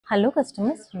Hello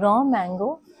customers, raw mango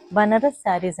Banaras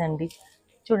saris అండి.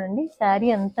 చూడండి, శారీ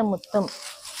అంతా మొత్తం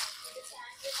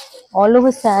all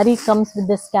over saree comes with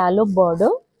the scallop border.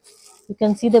 You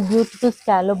can see the beautiful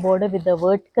scallop border with the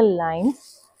vertical lines,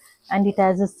 and it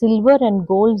has a silver and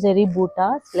gold zari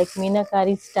buttas like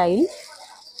meenakari style,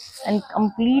 and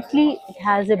completely it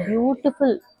has a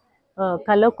beautiful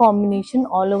color combination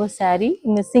all over saree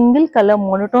in a single color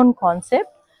monotone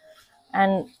concept.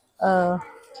 And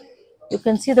you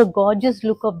can see the gorgeous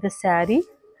look of the saree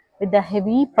with the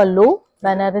heavy pallu,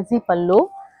 Banarasi pallu,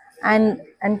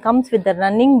 and comes with the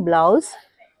running blouse.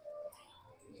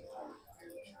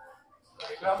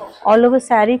 All over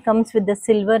saree comes with the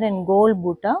silver and gold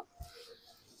butta,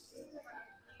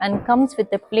 and comes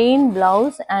with a plain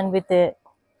blouse and with a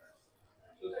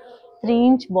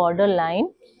 3-inch border line.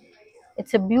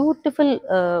 It's a beautiful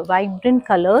vibrant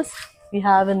colors we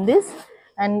have in this,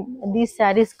 and these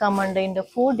sarees come under in the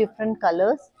 4 different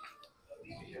colors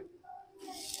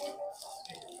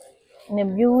in a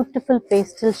beautiful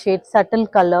pastel shade, subtle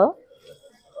color,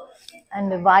 and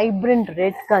a vibrant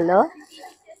red color.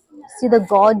 See the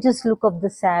gorgeous look of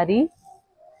the saree,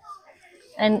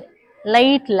 and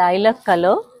light lilac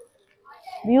color,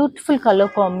 beautiful color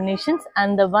combinations,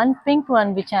 and the one pink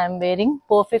one which I am wearing,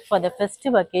 perfect for the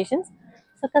festive occasions.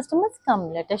 So customers, come,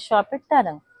 let us shop at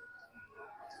Tarangg.